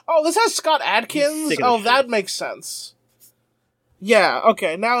Oh, this has Scott Adkins? Oh, that makes sense. Yeah,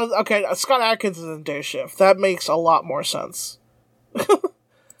 okay, Scott Adkins is in Day Shift. That makes a lot more sense.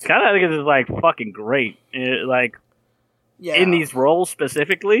 Scott Adkins is, like, fucking great. Like, in these roles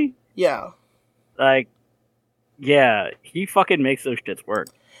specifically. Yeah. Like, yeah, he fucking makes those shits work.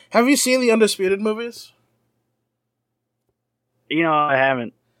 Have you seen the Undisputed movies? You know, I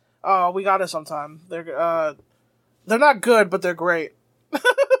haven't. Oh, we got it sometime. They're not good, but they're great.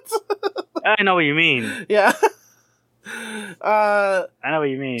 I know what you mean. Yeah. I know what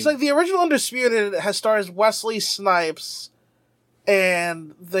you mean. It's like the original Undisputed stars Wesley Snipes,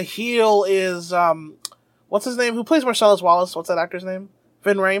 and the heel is what's his name? Who plays Marcellus Wallace? What's that actor's name?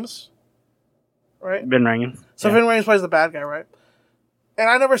 Vin Rames, right? Vin Rames. So yeah. Vin Rames plays the bad guy, right? And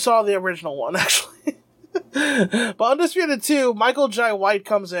I never saw the original one actually. But Undisputed 2, Michael Jai White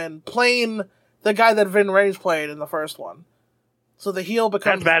comes in playing the guy that Vin Rames played in the first one. So the heel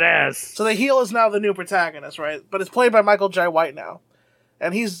becomes... That's badass. So the heel is now the new protagonist, right? But it's played by Michael Jai White now.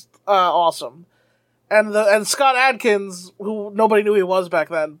 And he's awesome. And Scott Adkins, who nobody knew he was back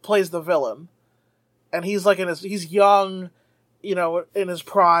then, plays the villain. And he's like he's young, you know, in his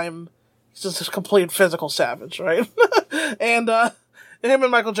prime. He's just a complete physical savage, right? And him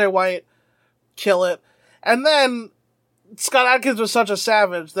and Michael Jai White kill it. And then Scott Adkins was such a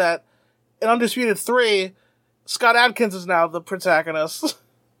savage that in Undisputed 3... Scott Adkins is now the protagonist.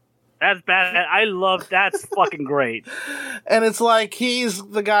 That's bad. I love that's fucking great. And it's like he's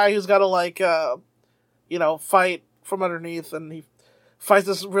the guy who's got to like, fight from underneath, and he fights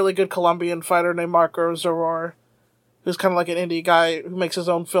this really good Colombian fighter named Marco Zaror, who's kind of like an indie guy who makes his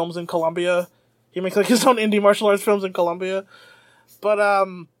own films in Colombia. He makes like his own indie martial arts films in Colombia. But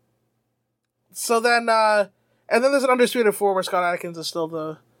so then and then there's an Undisputed 4 where Scott Adkins is still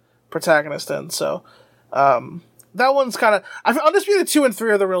the protagonist in. So. That one's kind of... Undisputed 2 and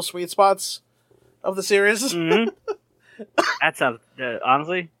 3 are the real sweet spots of the series. Mm-hmm. That sounds...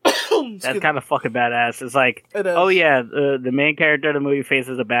 honestly, that's kind of fucking badass. It's like, oh yeah, the main character of the movie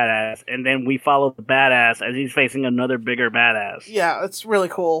faces a badass, and then we follow the badass as he's facing another bigger badass. Yeah, it's really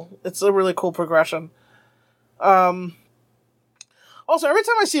cool. It's a really cool progression. Also, every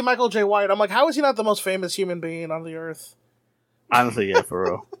time I see Michael Jai White, I'm like, how is he not the most famous human being on the earth? Honestly, yeah, for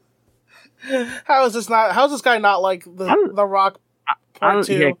real. How is this guy not like the Rock Part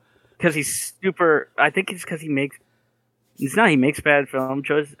 2? Yeah, because he's super. I think it's because he makes bad film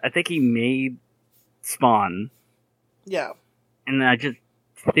choices. I think he made Spawn. Yeah. And I just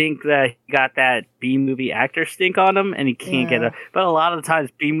think that he got that B-movie actor stink on him, and he can't get it. But a lot of the times,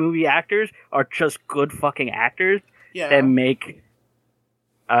 B-movie actors are just good fucking actors that make.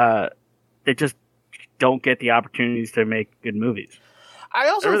 They just don't get the opportunities to make good movies.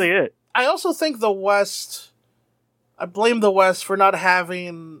 That's really it. I also think the West... I blame the West for not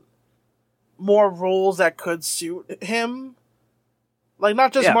having more roles that could suit him. Like,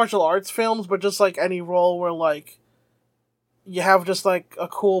 not just martial arts films, but just, like, any role where, like, you have just, like, a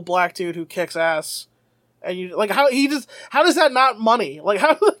cool black dude who kicks ass. And you... Like, how does that not money? Like,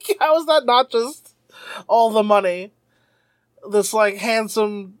 how is that not just all the money? This, like,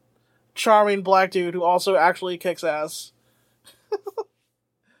 handsome, charming black dude who also actually kicks ass.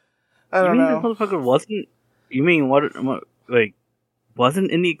 I don't know. This motherfucker wasn't... You mean, wasn't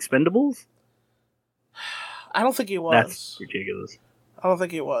in the Expendables? I don't think he was. That's ridiculous. I don't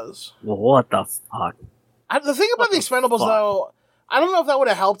think he was. Well, what the fuck? The thing about the Expendables, though, I don't know if that would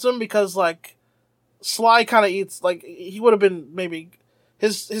have helped him, because, like, Sly kind of eats... Like, he would have been, maybe...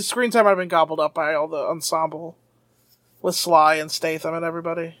 His screen time might have been gobbled up by all the ensemble. With Sly and Statham and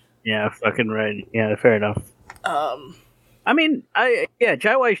everybody. Yeah, fucking right. Yeah, fair enough. I mean,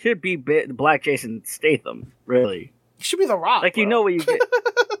 Jai White should be Black Jason Statham, really. He should be The Rock. Like, bro. You know what you get.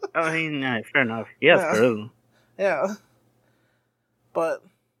 I mean, fair enough. Yes, true. Yeah. But,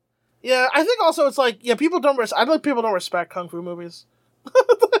 yeah, I think also it's like, I think people don't respect Kung Fu movies. I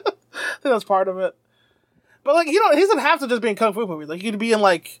think that's part of it. But, like, he doesn't have to just be in Kung Fu movies. Like, he could be in,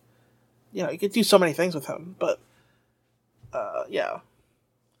 like, you could do so many things with him. But, yeah.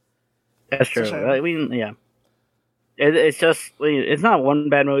 That's true. I mean, yeah. It's just, it's not one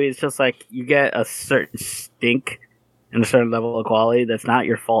bad movie, it's just like, you get a certain stink and a certain level of quality that's not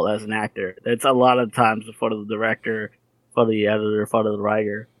your fault as an actor. It's a lot of times the fault of the director, fault of the editor, fault of the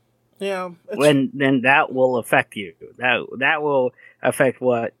writer. Yeah. Then that will affect you. That will affect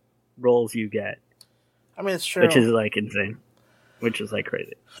what roles you get. I mean, it's true. Which is, like, insane. Which is, like,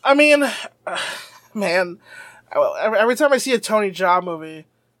 crazy. I mean, man, every time I see a Tony Jaa movie,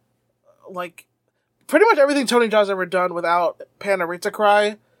 like, pretty much everything Tony Jaa's ever done without Panarita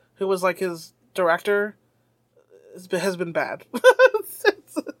Cry, who was, like, his director, has been bad.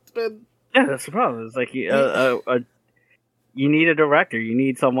 happen. Yeah, that's the problem. It's like you need a director. You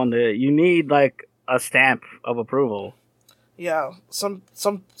need someone to. You need like a stamp of approval. Yeah, some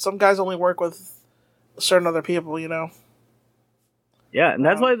guys only work with certain other people, you know. Yeah, and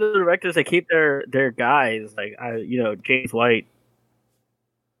that's why the directors they keep their guys. Like James White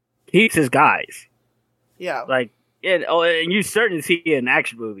keeps his guys. Yeah. Like and you certainly see it in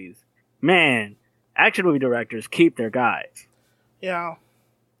action movies. Man, action movie directors keep their guys. Yeah.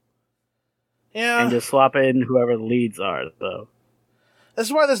 Yeah. And just swap in whoever the leads are, though. This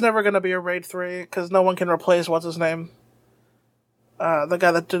is why there's never going to be a Raid 3, because no one can replace what's his name. The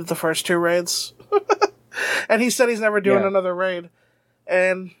guy that did the first 2 raids. And he said he's never doing another raid.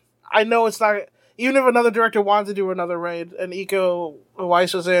 And I know it's not... Even if another director wanted to do another raid, and Iko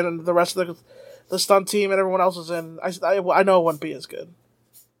Uwais was in, and the rest of the stunt team and everyone else was in, I know it wouldn't be as good.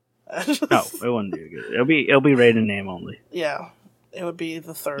 No, it wouldn't be good. It'll be raid in name only. Yeah. It would be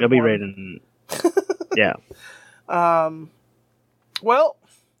the third It'll be one. raid in... Yeah. Well,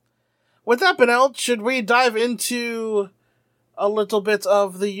 with that been out, should we dive into a little bit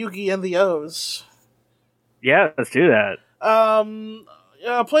of the Yugi and the O's? Yeah, let's do that.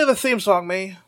 Play the theme song, me.